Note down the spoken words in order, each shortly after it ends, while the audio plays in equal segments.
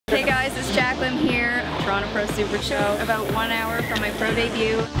Jaclyn here, Toronto Pro Supershow. About 1 hour from my pro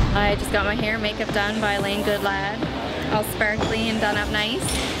debut. I just got my hair and makeup done by Lane Goodlad. All sparkly and done up nice.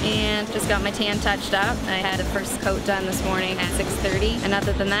 And just got my tan touched up. I had the first coat done this morning at 6:30. And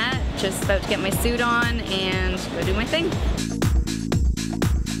other than that, just about to get my suit on and go do my thing.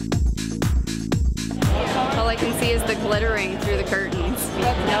 All I can see is the glittering through the curtains.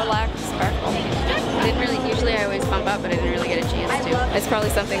 No lack of sparkle. Usually I always pump up, but I didn't really get a chance to. It's probably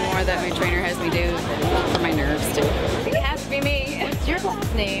something more that my trainer has me do for my nerves too. It has to be me. What's your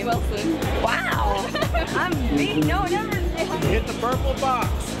last name? Wilson. Wow. I'm me. No, never. Hit the purple box.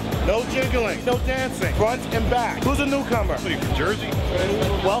 No jiggling, no dancing. Front and back. Who's a newcomer? What are you, from Jersey?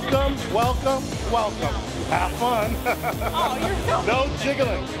 Welcome, welcome, welcome. Have fun. Oh, you're so no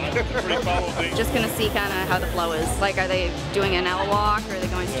jiggling. Just gonna see kind of how the flow is. Like, are they doing an L walk or are they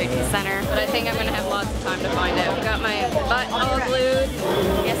going straight to the center? But I think I'm gonna have lots of time to find out. Got my butt all glued.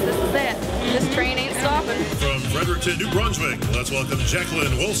 Guess this is it. This train ain't stopping. From Fredericton, New Brunswick, let's welcome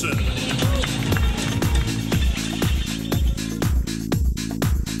Jaclyn Wilson.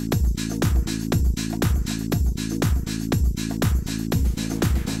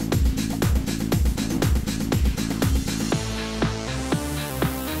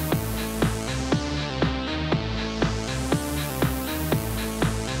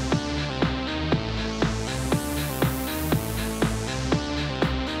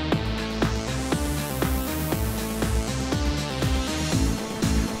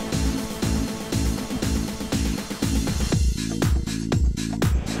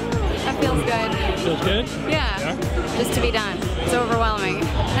 Feels good. Feels good? Yeah. Just to be done. It's overwhelming.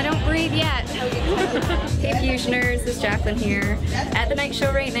 I don't breathe yet. Hey Fusioners, this is Jaclyn here. At the night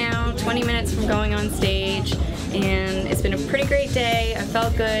show right now, 20 minutes from going on stage, and it's been a pretty great day. I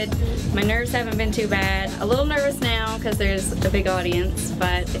felt good. My nerves haven't been too bad. A little nervous now because there's a big audience, but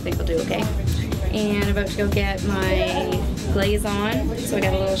I think I'll do okay. And I'm about to go get my glaze on, so I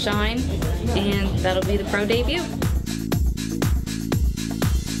got a little shine, and that'll be the pro debut.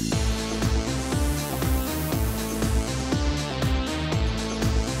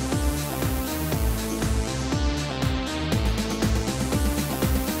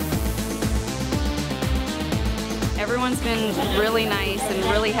 Everyone's been really nice and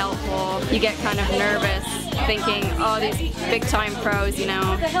really helpful. You get kind of nervous thinking, oh, these big time pros, you know,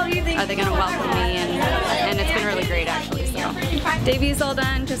 are they gonna welcome me? And it's been really great actually, so. Debut's all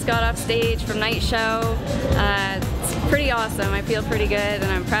done, just got off stage from night show. It's pretty awesome, I feel pretty good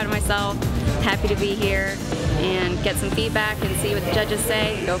and I'm proud of myself. Happy to be here and get some feedback and see what the judges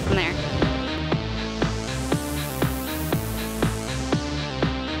say and go from there.